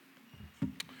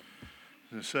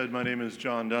As I said, my name is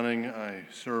John Dunning. I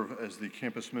serve as the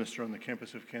campus minister on the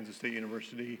campus of Kansas State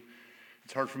University.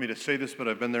 It's hard for me to say this, but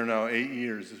I've been there now 8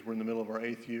 years. We're in the middle of our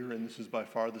 8th year, and this is by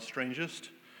far the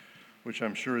strangest, which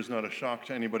I'm sure is not a shock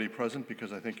to anybody present,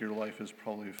 because I think your life has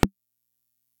probably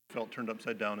felt turned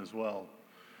upside down as well.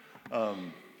 Sorry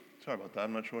about that.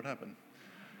 I'm not sure what happened.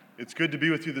 It's good to be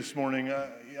with you this morning.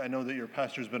 I know that your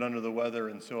pastor's been under the weather,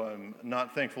 and so I'm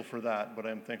not thankful for that, but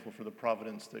I'm thankful for the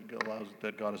providence that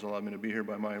God has allowed me to be here.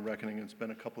 By my reckoning, it's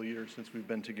been a couple of years since we've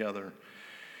been together.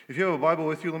 If you have a Bible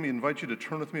with you, let me invite you to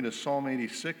turn with me to Psalm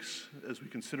 86 as we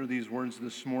consider these words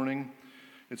this morning.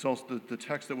 It's also the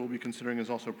text that we'll be considering is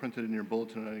also printed in your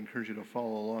bulletin, and I encourage you to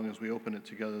follow along as we open it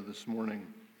together this morning.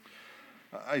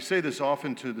 I say this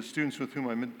often to the students with whom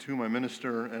I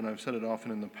minister, and I've said it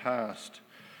often in the past.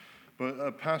 But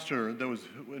a pastor that was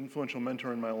an influential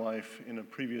mentor in my life in a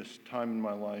previous time in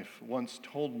my life once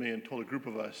told me and told a group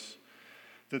of us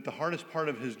that the hardest part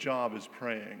of his job is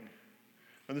praying.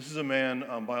 And this is a man,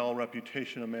 by all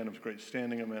reputation, a man of great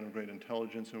standing, a man of great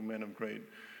intelligence, a man of great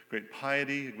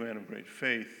piety, a man of great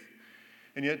faith.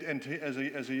 And yet,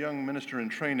 as a young minister in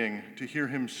training, to hear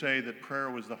him say that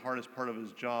prayer was the hardest part of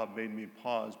his job made me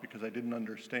pause, because I didn't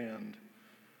understand.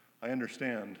 I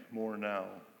understand more now.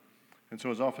 And so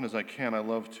as often as I can, I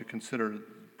love to consider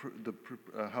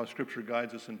how Scripture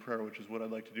guides us in prayer, which is what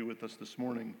I'd like to do with us this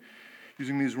morning,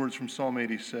 using these words from Psalm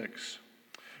 86.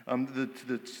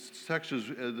 The text is,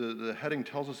 the heading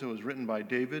tells us it was written by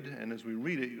David, and as we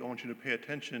read it, I want you to pay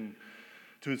attention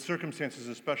to his circumstances,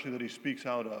 especially that he speaks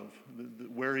out of,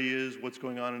 where he is, what's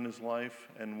going on in his life,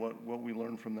 and what we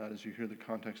learn from that as you hear the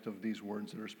context of these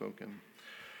words that are spoken.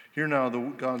 Hear now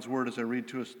God's word as I read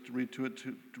to us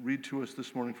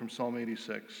this morning from Psalm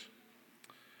 86.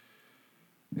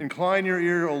 Incline your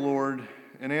ear, O Lord,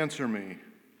 and answer me,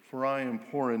 for I am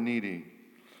poor and needy.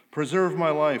 Preserve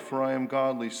my life, for I am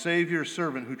godly. Save your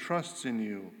servant who trusts in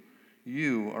you.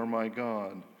 You are my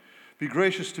God. Be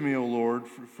gracious to me, O Lord,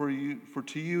 for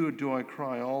to you do I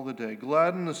cry all the day.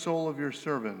 Gladden the soul of your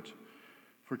servant,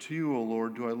 for to you, O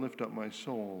Lord, do I lift up my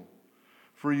soul.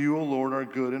 For you, O Lord, are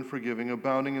good and forgiving,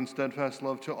 abounding in steadfast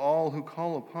love to all who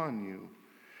call upon you.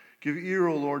 Give ear,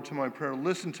 O Lord, to my prayer.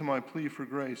 Listen to my plea for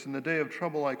grace. In the day of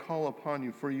trouble I call upon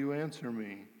you, for you answer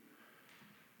me.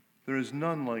 There is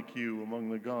none like you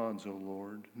among the gods, O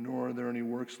Lord, nor are there any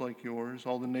works like yours.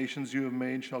 All the nations you have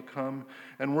made shall come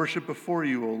and worship before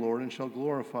you, O Lord, and shall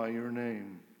glorify your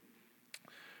name.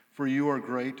 For you are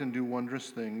great and do wondrous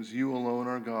things. You alone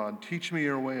are God. Teach me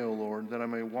your way, O Lord, that I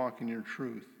may walk in your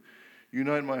truth.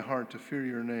 Unite my heart to fear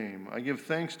your name. I give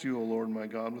thanks to you, O Lord my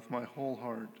God, with my whole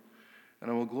heart,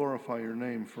 and I will glorify your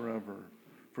name forever.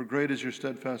 For great is your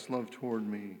steadfast love toward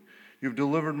me. You have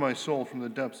delivered my soul from the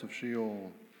depths of Sheol.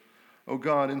 O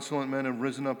God, insolent men have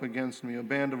risen up against me. A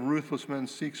band of ruthless men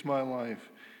seeks my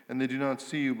life, and they do not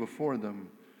see you before them.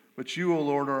 But you, O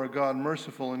Lord, are a God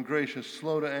merciful and gracious,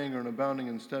 slow to anger and abounding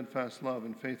in steadfast love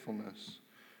and faithfulness.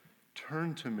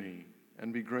 Turn to me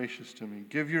and be gracious to me.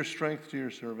 Give your strength to your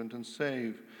servant and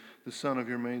save the son of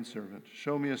your maidservant.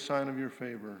 Show me a sign of your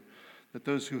favor, that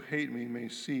those who hate me may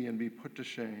see and be put to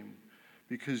shame,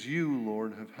 because you,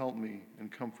 Lord, have helped me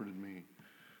and comforted me.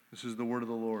 This is the word of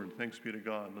the Lord. Thanks be to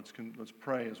God. Let's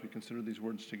pray as we consider these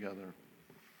words together.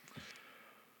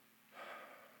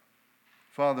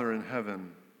 Father in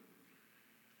heaven,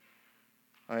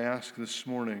 I ask this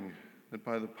morning that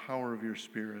by the power of your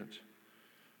Spirit,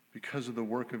 because of the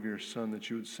work of your Son, that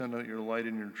you would send out your light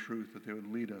and your truth, that they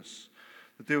would lead us,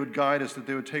 that they would guide us, that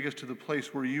they would take us to the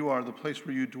place where you are, the place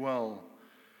where you dwell,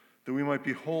 that we might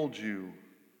behold you,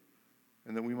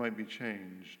 and that we might be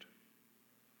changed.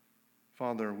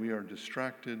 Father, we are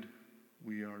distracted,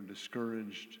 we are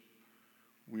discouraged,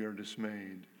 we are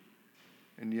dismayed,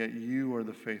 and yet you are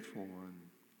the faithful one.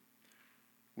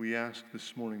 We ask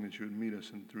this morning that you would meet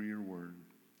us through your word.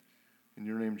 In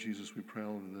your name, Jesus, we pray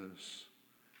all of this.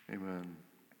 Amen.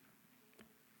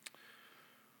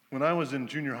 When I was in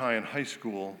junior high and high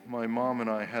school, my mom and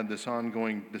I had this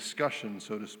ongoing discussion,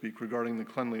 so to speak, regarding the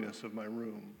cleanliness of my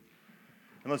room.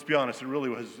 And let's be honest,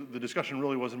 the discussion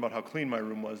really wasn't about how clean my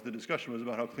room was. The discussion was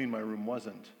about how clean my room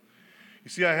wasn't. You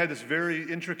see, I had this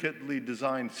very intricately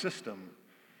designed system.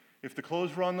 If the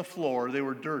clothes were on the floor, they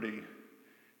were dirty.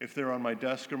 If they were on my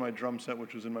desk or my drum set,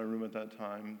 which was in my room at that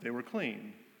time, they were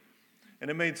clean. And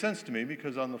it made sense to me,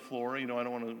 because on the floor, I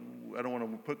don't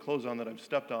want to put clothes on that I've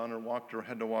stepped on or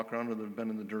had to walk around or that have been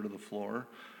in the dirt of the floor.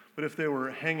 But if they were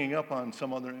hanging up on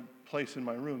some other place in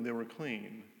my room, they were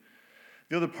clean.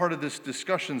 The other part of this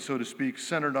discussion, so to speak,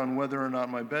 centered on whether or not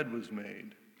my bed was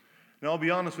made. Now, I'll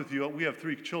be honest with you, we have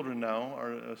 3 children now,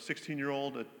 a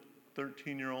 16-year-old, a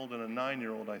 13-year-old and a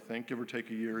 9-year-old, I think, give or take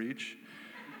a year each.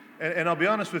 And I'll be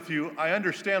honest with you, I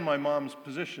understand my mom's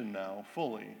position now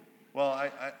fully. Well,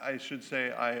 I should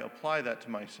say I apply that to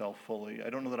myself fully. I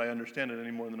don't know that I understand it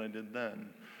any more than I did then.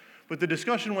 But the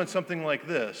discussion went something like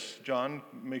this: John,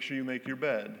 make sure you make your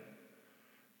bed.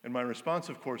 And my response,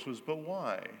 of course, was, but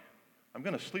why? I'm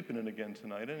going to sleep in it again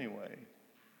tonight anyway.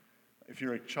 If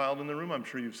you're a child in the room, I'm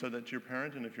sure you've said that to your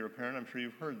parent, and if you're a parent, I'm sure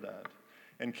you've heard that.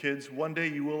 And kids, one day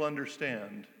you will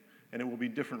understand, and it will be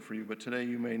different for you, but today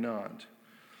you may not.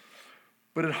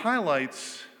 But it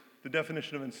highlights the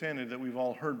definition of insanity that we've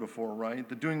all heard before, right?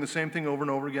 That doing the same thing over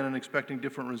and over again and expecting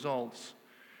different results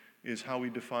is how we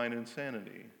define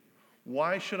insanity.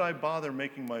 Why should I bother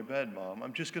making my bed, Mom?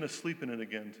 I'm just going to sleep in it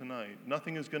again tonight.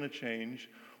 Nothing is going to change.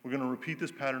 We're going to repeat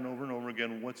this pattern over and over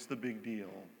again. What's the big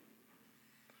deal?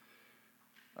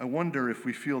 I wonder if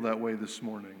we feel that way this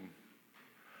morning.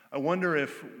 I wonder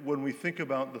if when we think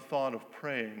about the thought of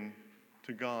praying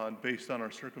to God based on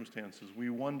our circumstances, we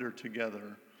wonder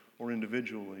together or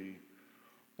individually,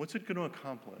 what's it going to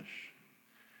accomplish?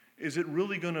 Is it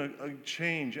really going to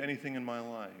change anything in my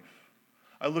life?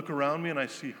 I look around me and I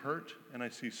see hurt and I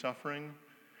see suffering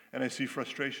and I see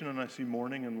frustration and I see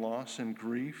mourning and loss and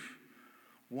grief.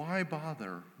 Why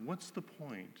bother? What's the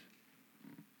point?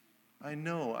 I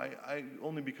know, I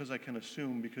only because I can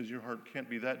assume, because your heart can't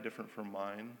be that different from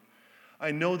mine.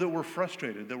 I know that we're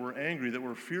frustrated, that we're angry, that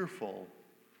we're fearful,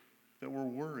 that we're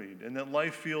worried, and that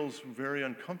life feels very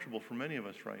uncomfortable for many of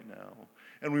us right now.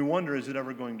 And we wonder, is it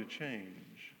ever going to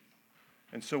change?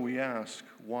 And so we ask,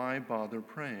 why bother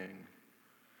praying?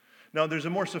 Now, there's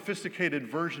a more sophisticated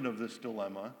version of this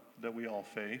dilemma that we all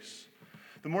face.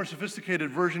 The more sophisticated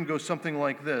version goes something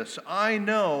like this: I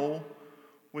know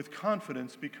with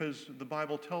confidence, because the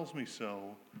Bible tells me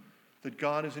so, that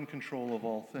God is in control of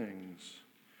all things.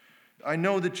 I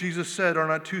know that Jesus said, "Are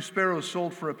not 2 sparrows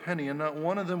sold for a penny, and not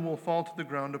one of them will fall to the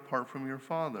ground apart from your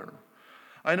Father?"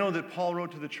 I know that Paul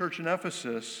wrote to the church in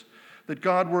Ephesus that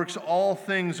God works all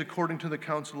things according to the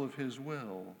counsel of his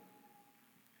will.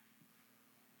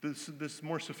 This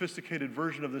more sophisticated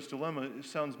version of this dilemma, it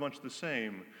sounds much the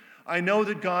same. I know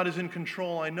that God is in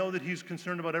control. I know that he's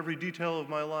concerned about every detail of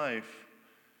my life.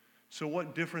 So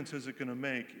what difference is it going to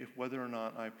make if whether or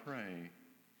not I pray?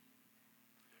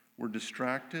 We're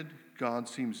distracted, God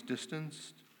seems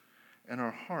distanced, and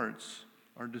our hearts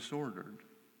are disordered.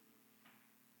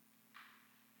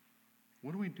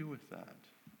 What do we do with that?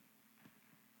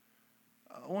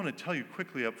 I want to tell you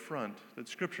quickly up front that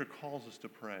Scripture calls us to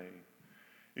pray.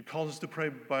 It calls us to pray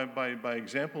by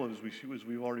example, as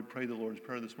we've already prayed the Lord's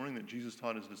Prayer this morning, that Jesus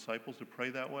taught his disciples to pray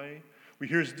that way. We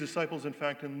hear his disciples, in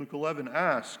fact, in Luke 11,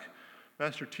 ask,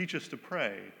 "Master, teach us to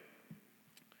pray."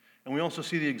 And we also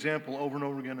see the example over and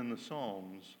over again in the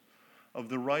Psalms of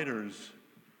the writers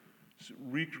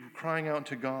crying out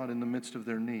to God in the midst of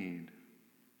their need.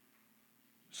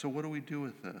 So what do we do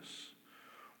with this?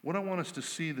 What I want us to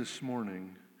see this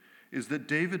morning is that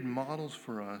David models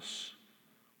for us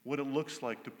what it looks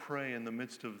like to pray in the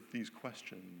midst of these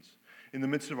questions, in the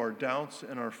midst of our doubts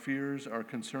and our fears, our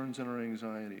concerns and our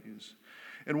anxieties.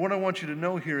 And what I want you to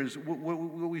know here is what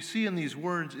we see in these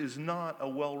words is not a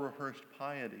well-rehearsed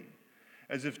piety,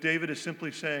 as if David is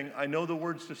simply saying, I know the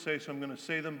words to say, so I'm going to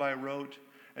say them by rote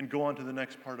and go on to the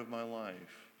next part of my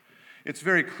life. It's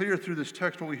very clear through this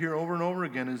text, what we hear over and over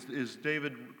again is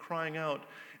David crying out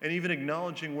and even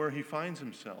acknowledging where he finds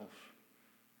himself: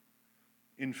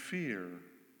 in fear,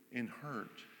 in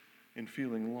hurt, in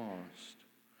feeling lost.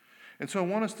 And so I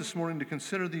want us this morning to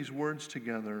consider these words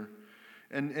together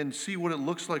and see what it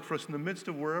looks like for us in the midst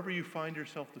of wherever you find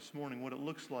yourself this morning, what it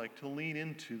looks like to lean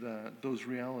into those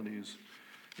realities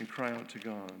and cry out to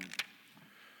God.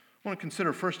 I want to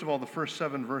consider, first of all, the first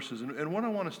 7 verses. And what I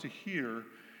want us to hear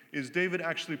is David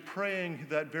actually praying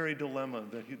that very dilemma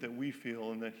that we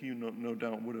feel and that he no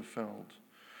doubt would have felt.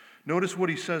 Notice what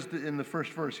he says in the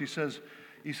first verse.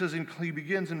 He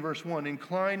begins in verse 1,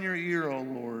 "Incline your ear, O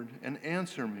Lord, and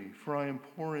answer me, for I am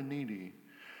poor and needy."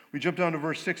 We jump down to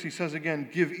verse 6. He says again,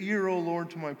 "Give ear, O Lord,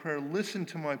 to my prayer. Listen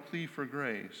to my plea for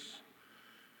grace."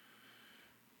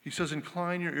 He says,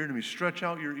 "Incline your ear to me. Stretch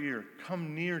out your ear.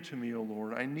 Come near to me, O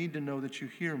Lord. I need to know that you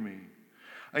hear me.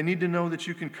 I need to know that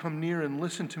you can come near and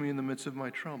listen to me in the midst of my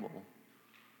trouble."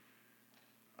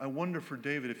 I wonder for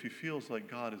David if he feels like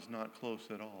God is not close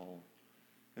at all,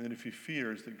 and that if he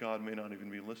fears that God may not even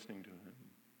be listening to him.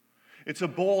 It's a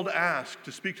bold ask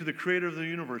to speak to the creator of the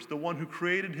universe, the one who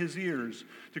created his ears,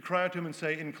 to cry out to him and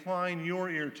say, "Incline your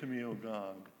ear to me, O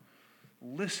God.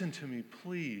 Listen to me,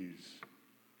 please."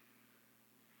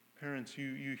 Parents,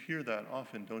 you hear that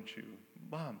often, don't you?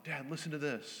 "Mom, Dad, listen to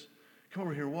this. Come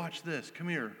over here, watch this. Come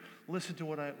here. Listen to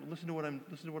what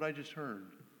I just heard.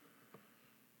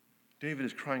 David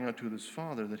is crying out to his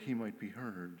father that he might be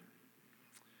heard.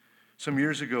 Some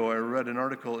years ago, I read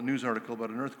a news article about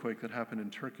an earthquake that happened in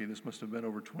Turkey. This must have been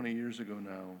over 20 years ago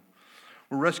now,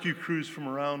 where rescue crews from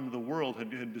around the world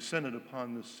had descended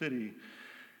upon this city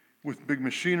with big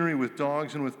machinery, with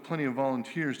dogs, and with plenty of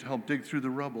volunteers to help dig through the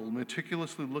rubble,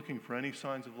 meticulously looking for any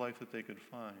signs of life that they could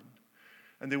find.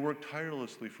 And they worked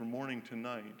tirelessly from morning to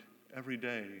night, every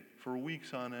day, for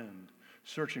weeks on end,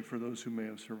 searching for those who may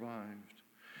have survived.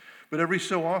 But every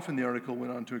so often, the article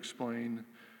went on to explain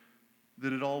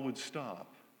that it all would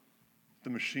stop. The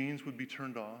machines would be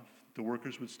turned off, the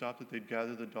workers would stop, that they'd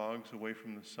gather the dogs away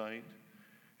from the site.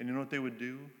 And you know what they would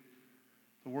do?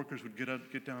 The workers would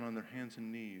get down on their hands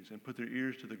and knees and put their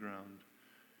ears to the ground,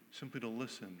 simply to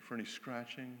listen for any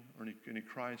scratching or any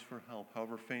cries for help,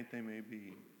 however faint they may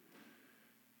be.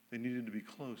 They needed to be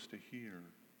close to hear.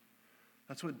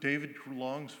 That's what David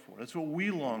longs for. That's what we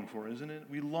long for, isn't it?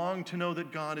 We long to know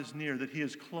that God is near, that he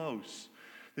is close,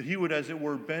 that he would, as it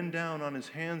were, bend down on his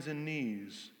hands and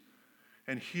knees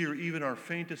and hear even our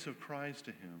faintest of cries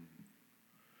to him.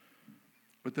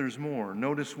 But there's more.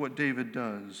 Notice what David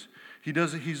does.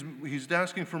 He's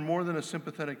asking for more than a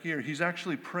sympathetic ear. He's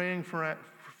actually praying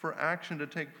for action to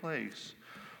take place.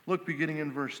 Look, beginning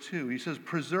in verse 2, he says,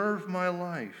 "Preserve my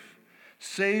life.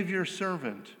 Save your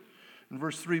servant." In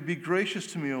verse 3, "Be gracious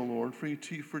to me, O Lord, for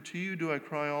to you do I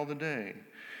cry all the day."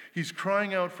 He's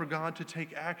crying out for God to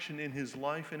take action in his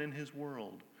life and in his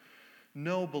world.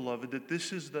 Know, beloved, that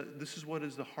this is what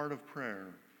is the heart of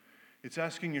prayer. It's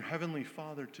asking your heavenly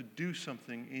Father to do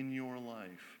something in your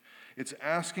life. It's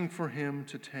asking for him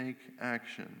to take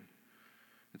action.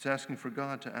 It's asking for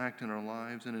God to act in our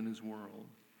lives and in his world.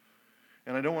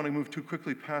 And I don't want to move too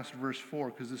quickly past verse 4,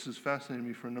 because this has fascinated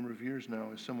me for a number of years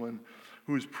now as someone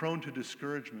who is prone to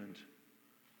discouragement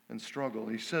and struggle.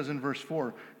 He says in verse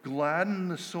 4, "Gladden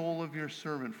the soul of your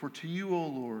servant, for to you, O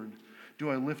Lord, do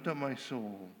I lift up my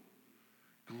soul."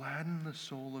 Gladden the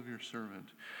soul of your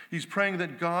servant. He's praying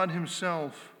that God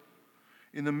himself,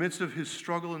 in the midst of his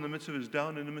struggle, in the midst of his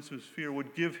doubt, in the midst of his fear,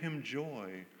 would give him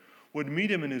joy, would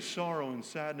meet him in his sorrow and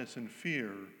sadness and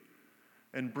fear,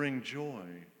 and bring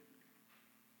joy.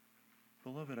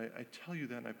 Beloved, I tell you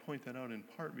that and I point that out in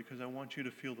part because I want you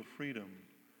to feel the freedom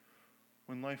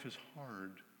when life is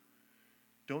hard.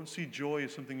 Don't see joy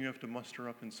as something you have to muster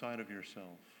up inside of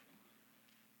yourself.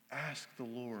 Ask the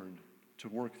Lord to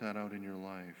work that out in your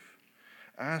life.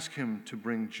 Ask him to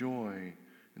bring joy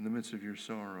in the midst of your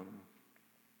sorrow.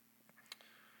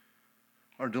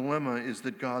 Our dilemma is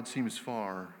that God seems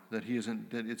far, that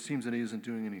it seems that he isn't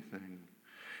doing anything.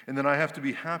 And then I have to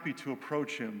be happy to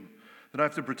approach him, that I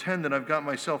have to pretend that I've got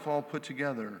myself all put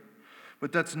together.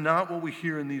 But that's not what we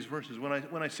hear in these verses. When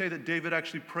I say that David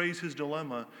actually prays his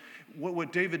dilemma,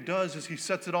 what David does is he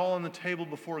sets it all on the table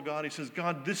before God. He says,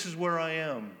 "God, this is where I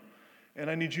am. And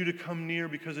I need you to come near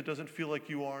because it doesn't feel like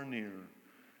you are near.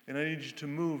 And I need you to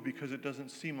move because it doesn't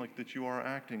seem like that you are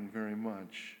acting very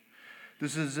much."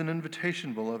 This is an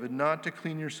invitation, beloved, not to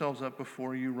clean yourselves up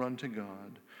before you run to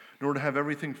God, nor to have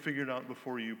everything figured out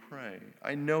before you pray.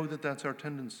 I know that that's our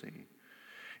tendency.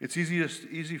 It's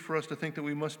easy for us to think that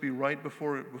we must be right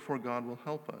before God will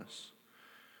help us.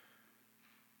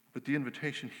 But the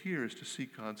invitation here is to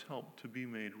seek God's help to be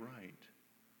made right.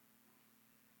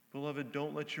 Beloved,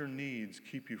 don't let your needs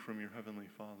keep you from your heavenly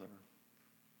Father.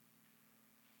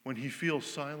 When he feels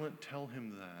silent, tell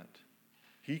him that.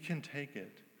 He can take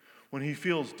it. When he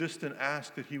feels distant,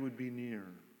 ask that he would be near.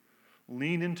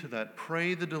 Lean into that.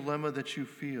 Pray the dilemma that you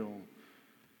feel.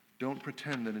 Don't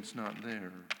pretend that it's not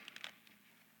there.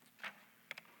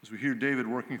 As we hear David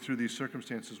working through these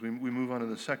circumstances, we move on to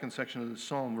the second section of the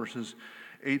psalm, verses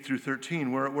 8 through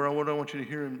 13, where what I want you to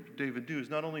hear David do is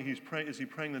not only is he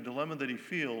praying the dilemma that he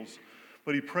feels,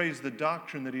 but he prays the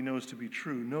doctrine that he knows to be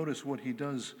true. Notice what he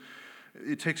does.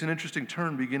 It takes an interesting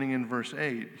turn beginning in verse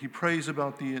 8. He prays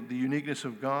about the uniqueness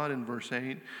of God in verse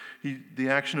 8, the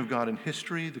action of God in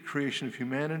history, the creation of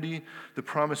humanity, the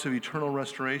promise of eternal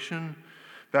restoration,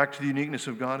 back to the uniqueness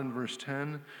of God in verse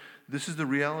 10. This is the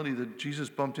reality that Jesus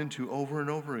bumped into over and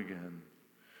over again.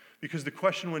 Because the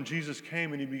question when Jesus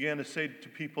came and he began to say to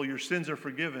people, "Your sins are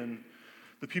forgiven,"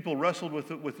 the people wrestled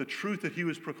with the truth that he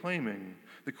was proclaiming.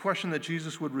 The question that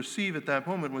Jesus would receive at that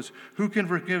moment was, who can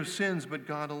forgive sins but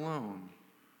God alone?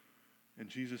 And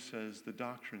Jesus says, the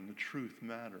doctrine, the truth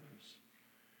matters.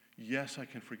 Yes, I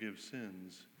can forgive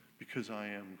sins because I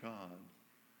am God.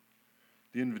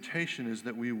 The invitation is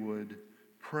that we would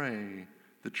pray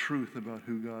the truth about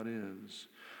who God is.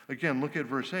 Again, look at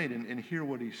verse 8 and hear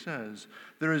what he says.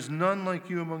 "There is none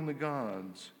like you among the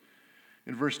gods.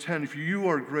 In verse 10, "For you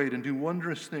are great and do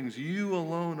wondrous things. You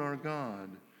alone are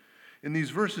God." In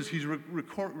these verses, he's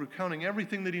recounting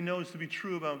everything that he knows to be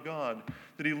true about God,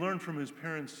 that he learned from his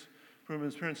parents'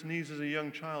 knees as a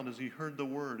young child as he heard the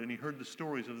word and he heard the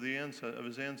stories of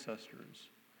his ancestors.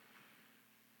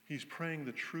 He's praying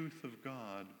the truth of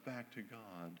God back to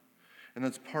God. And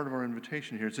that's part of our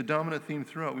invitation here. It's a dominant theme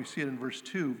throughout. We see it in verse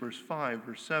 2, verse 5,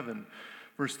 verse 7,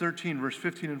 verse 13, verse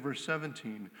 15, and verse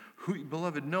 17.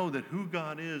 Beloved, know that who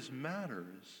God is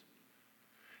matters.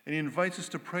 And he invites us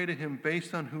to pray to him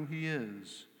based on who he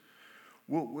is.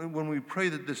 When we pray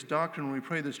that this doctrine, when we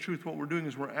pray this truth, what we're doing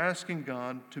is we're asking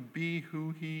God to be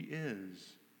who he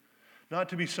is. Not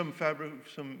to be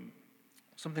something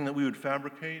that we would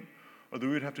fabricate or that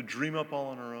we would have to dream up all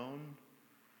on our own,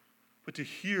 but to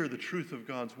hear the truth of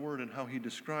God's word and how he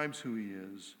describes who he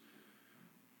is,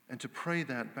 and to pray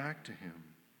that back to him.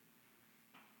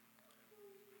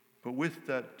 But with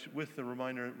the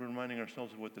reminding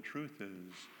ourselves of what the truth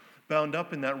is, bound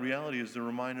up in that reality is the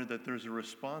reminder that there's a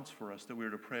response for us that we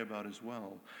are to pray about as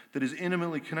well, that is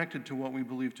intimately connected to what we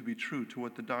believe to be true, to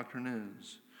what the doctrine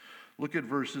is. Look at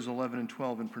verses 11 and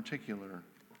 12 in particular.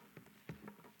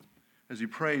 As he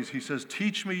prays, he says,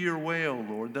 "Teach me your way, O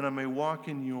Lord, that I may walk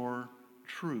in your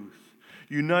truth.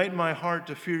 Unite my heart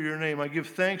to fear your name. I give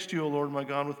thanks to you, O Lord, my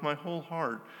God, with my whole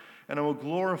heart, and I will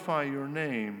glorify your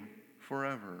name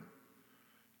forever.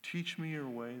 Teach me your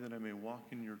way that I may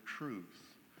walk in your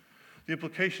truth." The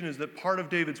implication is that part of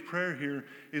David's prayer here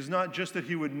is not just that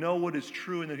he would know what is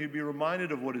true and that he'd be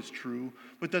reminded of what is true,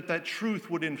 but that truth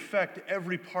would infect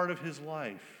every part of his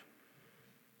life,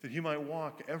 that he might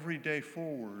walk every day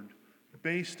forward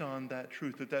based on that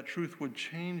truth, that truth would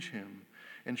change him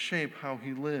and shape how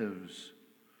he lives.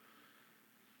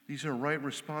 These are right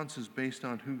responses based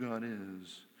on who God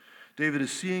is. David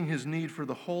is seeing his need for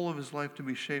the whole of his life to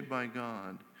be shaped by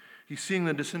God. He's seeing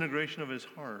the disintegration of his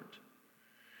heart.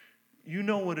 You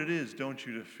know what it is, don't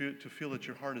you, to feel that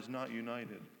your heart is not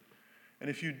united.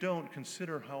 And if you don't,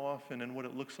 consider how often and what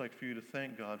it looks like for you to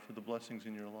thank God for the blessings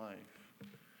in your life.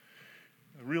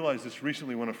 I realized this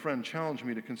recently when a friend challenged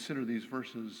me to consider these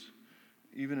verses,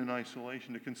 even in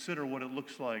isolation, to consider what it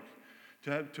looks like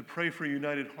to pray for a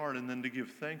united heart and then to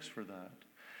give thanks for that.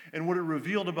 And what it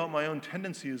revealed about my own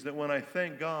tendency is that when I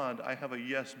thank God, I have a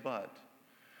yes, but.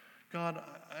 God,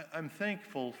 I'm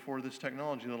thankful for this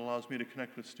technology that allows me to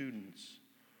connect with students,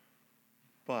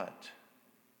 but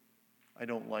I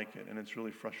don't like it, and it's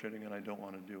really frustrating, and I don't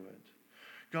want to do it.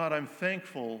 God, I'm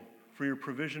thankful for your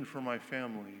provision for my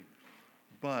family,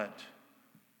 but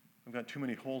I've got too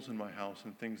many holes in my house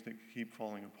and things that keep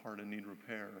falling apart and need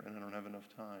repair, and I don't have enough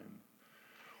time.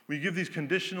 We give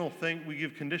conditional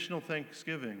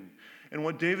thanksgiving. And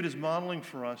what David is modeling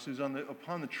for us is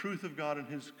upon the truth of God and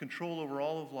his control over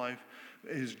all of life,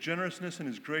 his generousness and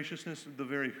his graciousness, the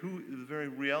very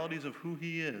realities of who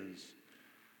he is.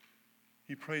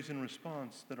 He prays in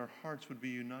response that our hearts would be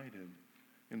united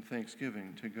in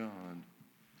thanksgiving to God.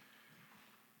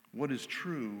 What is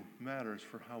true matters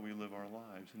for how we live our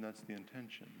lives, and that's the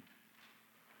intention.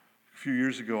 A few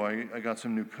years ago, I got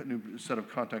some new set of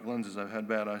contact lenses. I've had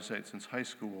bad eyesight since high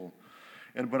school.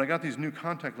 But I got these new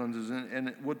contact lenses,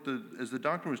 and as the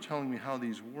doctor was telling me how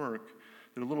these work,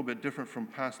 they're a little bit different from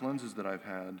past lenses that I've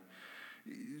had.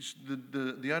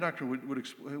 The eye doctor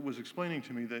was explaining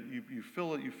to me that you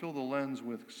fill the lens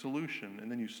with solution, and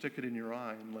then you stick it in your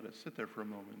eye and let it sit there for a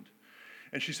moment.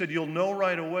 And she said, you'll know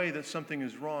right away that something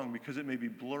is wrong because it may be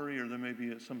blurry or there may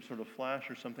be some sort of flash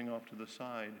or something off to the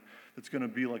side that's going to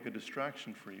be like a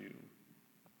distraction for you.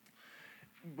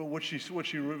 But what she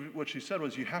said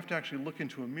was you have to actually look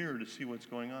into a mirror to see what's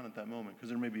going on at that moment because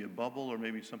there may be a bubble or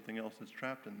maybe something else that's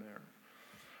trapped in there.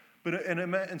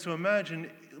 So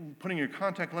imagine putting your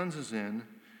contact lenses in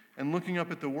and looking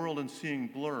up at the world and seeing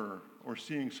blur or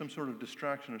seeing some sort of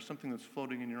distraction or something that's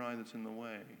floating in your eye that's in the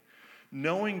way.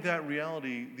 Knowing that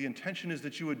reality, the intention is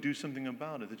that you would do something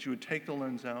about it, that you would take the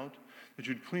lens out, that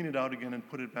you'd clean it out again and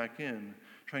put it back in,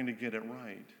 trying to get it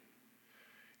right.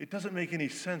 It doesn't make any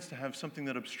sense to have something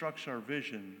that obstructs our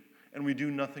vision and we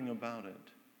do nothing about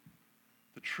it.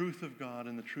 The truth of God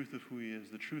and the truth of who he is,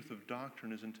 the truth of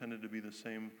doctrine is intended to be the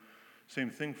same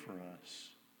thing for us.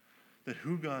 That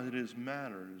who God is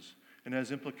matters and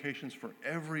has implications for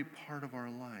every part of our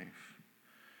life.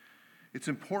 It's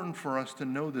important for us to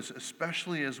know this,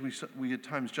 especially as we at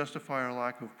times justify our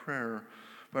lack of prayer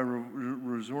by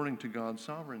resorting to God's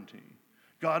sovereignty.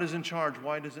 God is in charge,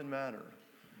 why does it matter?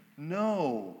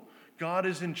 No, God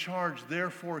is in charge,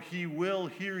 therefore he will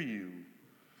hear you.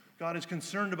 God is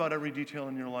concerned about every detail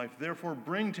in your life, therefore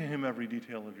bring to him every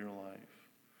detail of your life.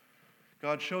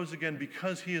 God shows again,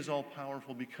 because he is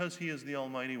all-powerful, because he is the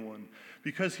Almighty One,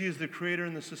 because he is the creator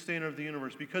and the sustainer of the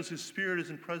universe, because his Spirit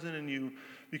isn't present in you,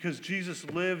 because Jesus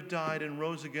lived, died, and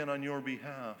rose again on your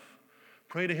behalf.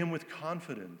 Pray to him with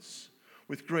confidence,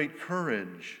 with great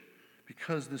courage,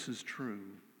 because this is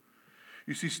true.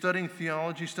 You see, studying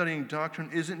theology, studying doctrine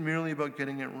isn't merely about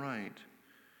getting it right.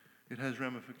 It has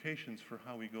ramifications for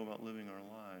how we go about living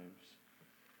our lives.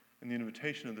 And the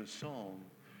invitation of this psalm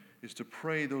is to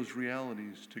pray those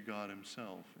realities to God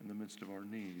himself in the midst of our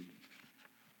need.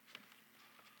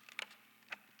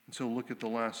 And so look at the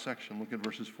last section. Look at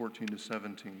verses 14 to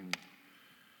 17.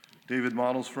 David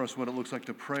models for us what it looks like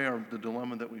to pray the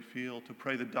dilemma that we feel, to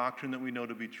pray the doctrine that we know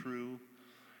to be true.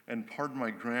 And pardon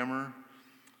my grammar,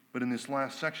 but in this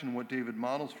last section, what David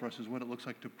models for us is what it looks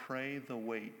like to pray the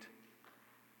wait.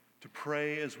 To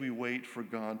pray as we wait for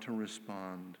God to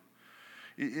respond.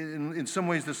 In some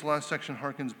ways, this last section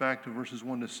harkens back to verses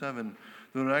 1 to 7,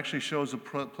 though it actually shows a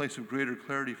place of greater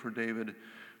clarity for David,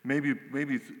 maybe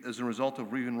as a result of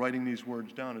even writing these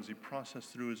words down as he processed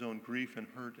through his own grief and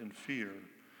hurt and fear.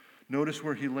 Notice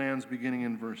where he lands beginning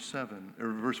in verse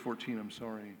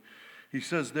 14. He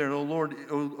says there, O Lord,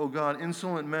 O God,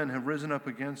 insolent men have risen up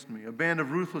against me. A band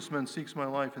of ruthless men seeks my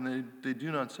life, and they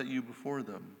do not set you before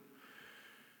them.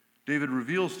 David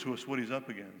reveals to us what he's up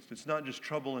against. It's not just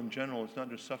trouble in general. It's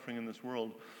not just suffering in this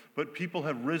world. But people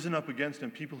have risen up against him,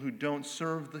 people who don't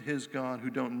serve his God, who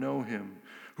don't know him,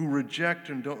 who reject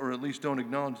or at least don't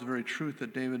acknowledge the very truth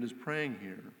that David is praying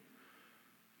here.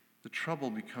 The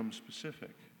trouble becomes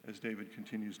specific as David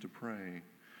continues to pray.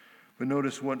 But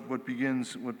notice what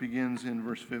continues in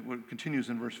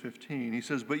verse 15. He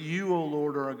says, "But you, O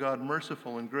Lord, are a God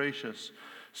merciful and gracious,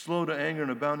 slow to anger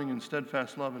and abounding in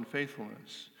steadfast love and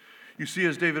faithfulness." You see,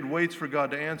 as David waits for God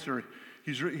to answer,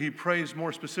 he prays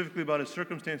more specifically about his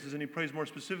circumstances, and he prays more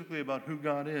specifically about who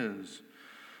God is.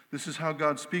 This is how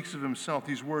God speaks of himself.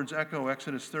 These words echo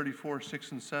Exodus 34,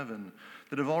 6, and 7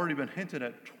 that have already been hinted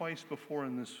at twice before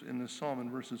in this psalm in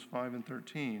verses 5 and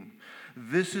 13.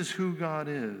 This is who God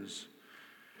is.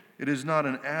 It is not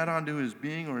an add-on to his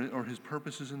being or his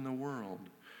purposes in the world.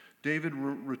 David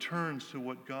returns to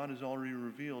what God has already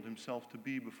revealed himself to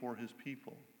be before his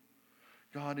people.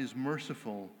 God is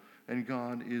merciful and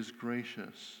God is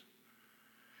gracious.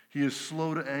 He is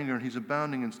slow to anger and he's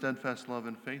abounding in steadfast love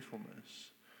and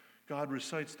faithfulness. God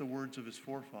recites the words of his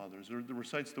forefathers, or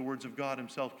recites the words of God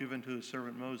himself given to his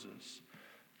servant Moses.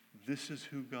 This is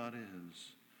who God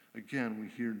is. Again, we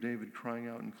hear David crying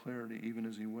out in clarity even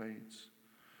as he waits.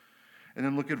 And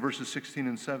then look at verses 16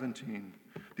 and 17.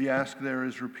 The ask there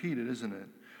is repeated, isn't it?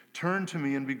 Turn to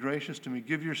me and be gracious to me.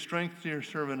 Give your strength to your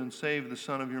servant and save the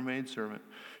son of your maidservant.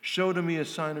 Show to me a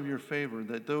sign of your favor,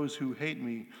 that those who hate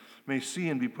me may see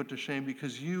and be put to shame,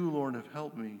 because you, Lord, have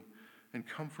helped me and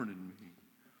comforted me.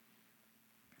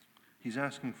 He's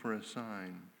asking for a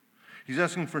sign. He's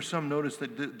asking for some notice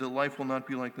that the life will not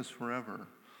be like this forever.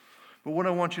 But what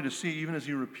I want you to see, even as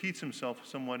he repeats himself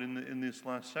somewhat in this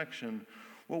last section,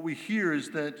 what we hear is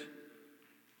that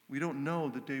we don't know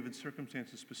that David's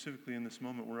circumstances specifically in this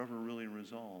moment were ever really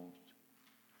resolved.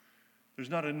 There's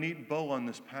not a neat bow on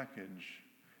this package.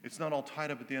 It's not all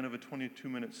tied up at the end of a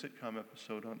 22-minute sitcom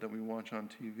episode that we watch on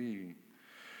TV.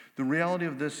 The reality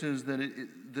of this is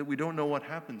that we don't know what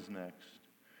happens next.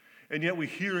 And yet we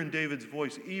hear in David's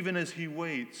voice, even as he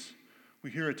waits,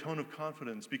 we hear a tone of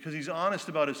confidence because he's honest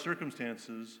about his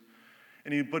circumstances.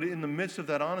 But in the midst of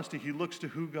that honesty, he looks to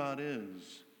who God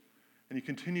is. And he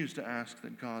continues to ask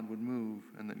that God would move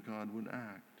and that God would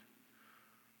act.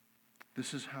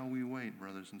 This is how we wait,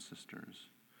 brothers and sisters.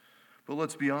 But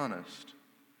let's be honest.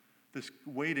 This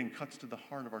waiting cuts to the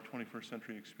heart of our 21st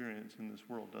century experience in this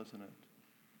world, doesn't it?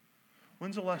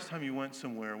 When's the last time you went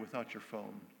somewhere without your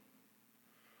phone?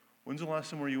 When's the last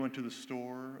time where you went to the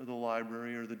store or the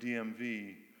library or the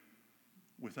DMV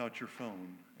without your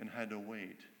phone and had to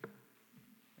wait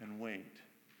and wait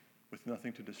with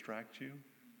nothing to distract you?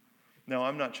 Now,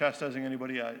 I'm not chastising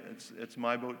anybody. It's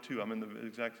my boat too. I'm in the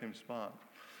exact same spot.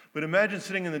 But imagine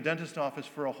sitting in the dentist office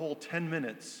for a whole 10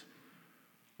 minutes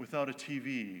without a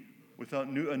TV, without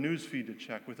a news feed to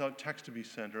check, without text to be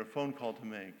sent or a phone call to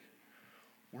make.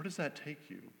 Where does that take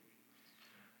you?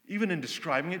 Even in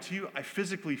describing it to you, I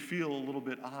physically feel a little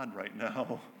bit odd right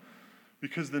now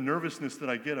because the nervousness that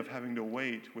I get of having to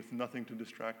wait with nothing to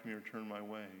distract me or turn my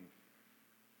way.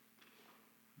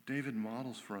 David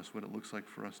models for us what it looks like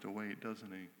for us to wait,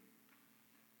 doesn't he?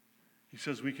 He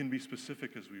says we can be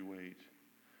specific as we wait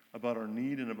about our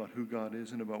need and about who God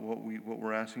is and about what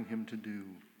we're asking him to do.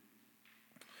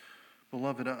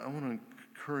 Beloved, I want to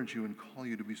encourage you and call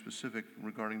you to be specific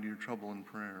regarding your trouble in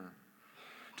prayer.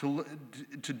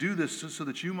 to do this so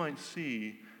that you might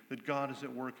see that God is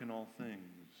at work in all things.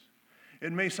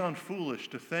 It may sound foolish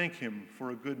to thank him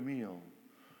for a good meal,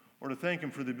 or to thank him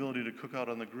for the ability to cook out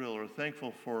on the grill, or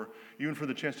thankful for even for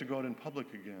the chance to go out in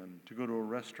public again, to go to a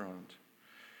restaurant.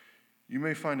 You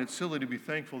may find it silly to be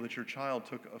thankful that your child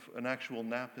took an actual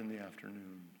nap in the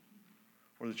afternoon,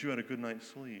 or that you had a good night's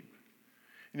sleep.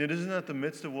 And yet, isn't that the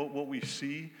midst of what we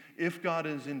see? If God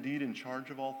is indeed in charge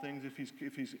of all things, if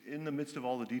he's in the midst of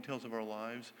all the details of our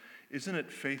lives, isn't it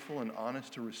faithful and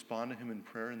honest to respond to him in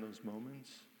prayer in those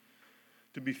moments?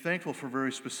 To be thankful for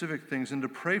very specific things and to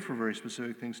pray for very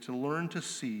specific things, to learn to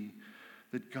see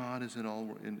that God is at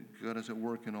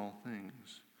work in all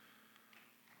things.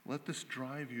 Let this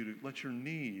let your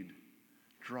need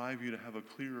drive you to have a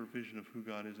clearer vision of who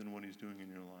God is and what he's doing in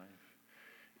your life.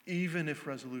 Even if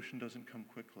resolution doesn't come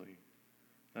quickly,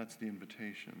 that's the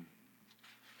invitation.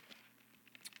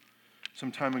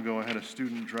 Some time ago, I had a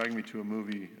student drag me to a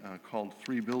movie called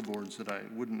 3 Billboards that I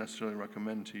wouldn't necessarily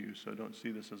recommend to you, so don't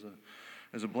see this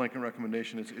as a blanket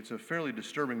recommendation. It's a fairly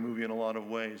disturbing movie in a lot of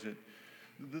ways.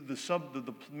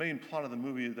 The main plot of the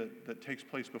movie that takes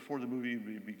place before the movie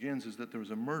begins is that there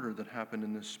was a murder that happened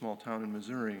in this small town in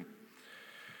Missouri.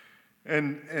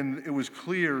 And it was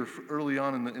clear early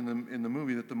on in the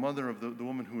movie that the mother of the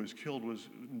woman who was killed was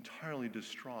entirely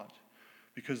distraught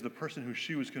because the person who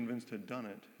she was convinced had done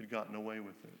it had gotten away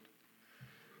with it.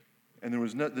 And there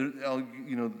was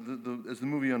as the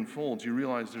movie unfolds, you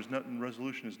realize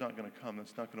resolution is not going to come.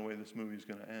 That's not the way this movie is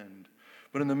going to end.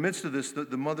 But in the midst of this,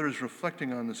 the mother is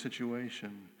reflecting on the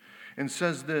situation and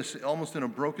says this almost in a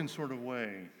broken sort of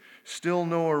way: "Still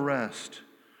no arrest.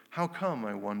 How come,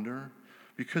 I wonder?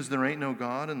 Because there ain't no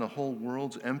God and the whole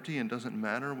world's empty and it doesn't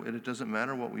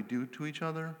matter what we do to each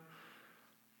other?"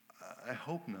 I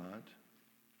hope not.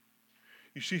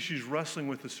 You see, she's wrestling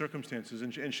with the circumstances,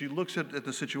 and she looks at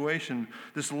the situation,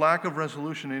 this lack of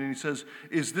resolution, and he says,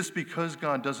 is this because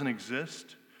God doesn't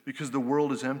exist? Because the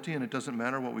world is empty and it doesn't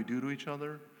matter what we do to each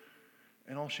other?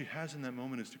 And all she has in that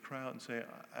moment is to cry out and say,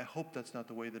 I hope that's not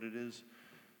the way that it is.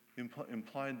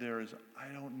 Implied there is,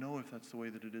 I don't know if that's the way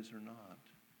that it is or not.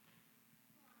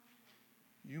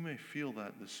 You may feel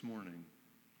that this morning.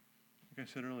 Like I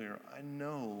said earlier, I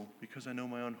know, because I know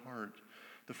my own heart,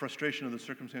 the frustration of the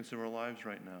circumstances of our lives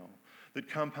right now that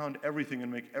compound everything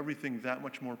and make everything that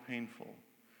much more painful.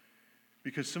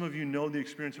 Because some of you know the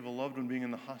experience of a loved one being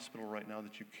in the hospital right now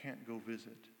that you can't go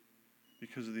visit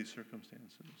because of these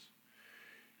circumstances.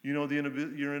 You know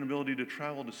your inability to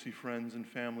travel to see friends and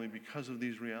family because of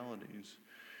these realities.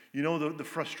 You know the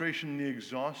frustration and the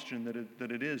exhaustion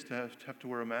that it is to have to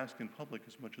wear a mask in public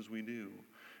as much as we do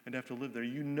and to have to live there.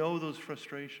 You know those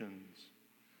frustrations.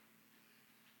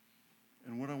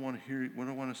 And what I want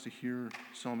us to hear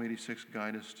Psalm 86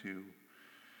 guide us to,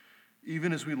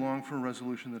 even as we long for a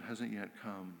resolution that hasn't yet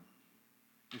come,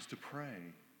 is to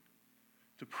pray.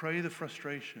 To pray the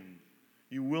frustration.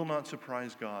 You will not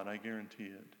surprise God, I guarantee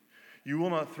it. You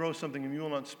will not throw something and you will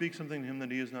not speak something to him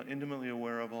that he is not intimately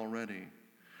aware of already.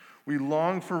 We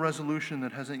long for resolution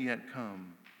that hasn't yet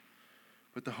come.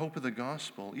 But the hope of the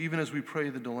gospel, even as we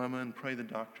pray the dilemma and pray the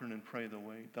doctrine and pray the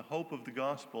weight, the hope of the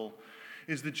gospel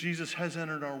is that Jesus has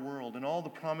entered our world and all the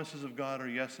promises of God are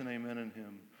yes and amen in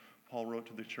him, Paul wrote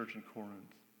to the church in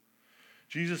Corinth.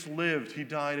 Jesus lived, he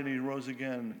died, and he rose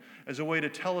again as a way to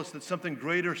tell us that something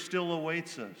greater still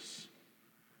awaits us,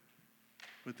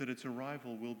 but that its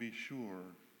arrival will be sure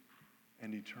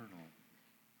and eternal.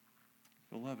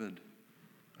 Beloved,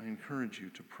 I encourage you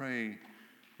to pray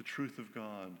the truth of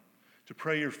God, to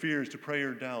pray your fears, to pray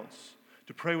your doubts,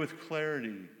 to pray with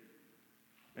clarity,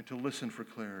 and to listen for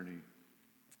clarity.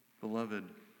 Beloved,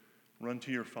 run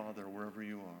to your Father wherever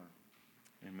you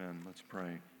are. Amen. Let's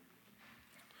pray.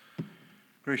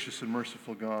 Gracious and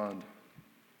merciful God,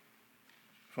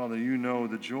 Father, you know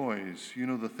the joys, you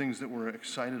know the things that we're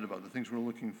excited about, the things we're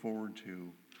looking forward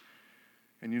to,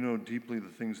 and you know deeply the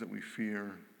things that we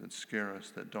fear, that scare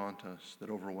us, that daunt us,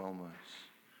 that overwhelm us.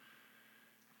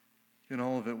 In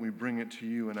all of it, we bring it to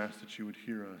you and ask that you would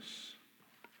hear us.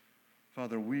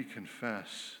 Father, we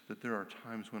confess that there are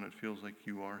times when it feels like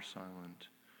you are silent,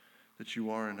 that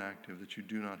you are inactive, that you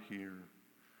do not hear.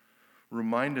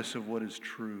 Remind us of what is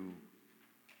true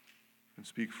and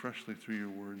speak freshly through your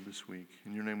word this week.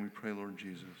 In your name we pray, Lord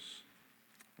Jesus.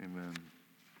 Amen.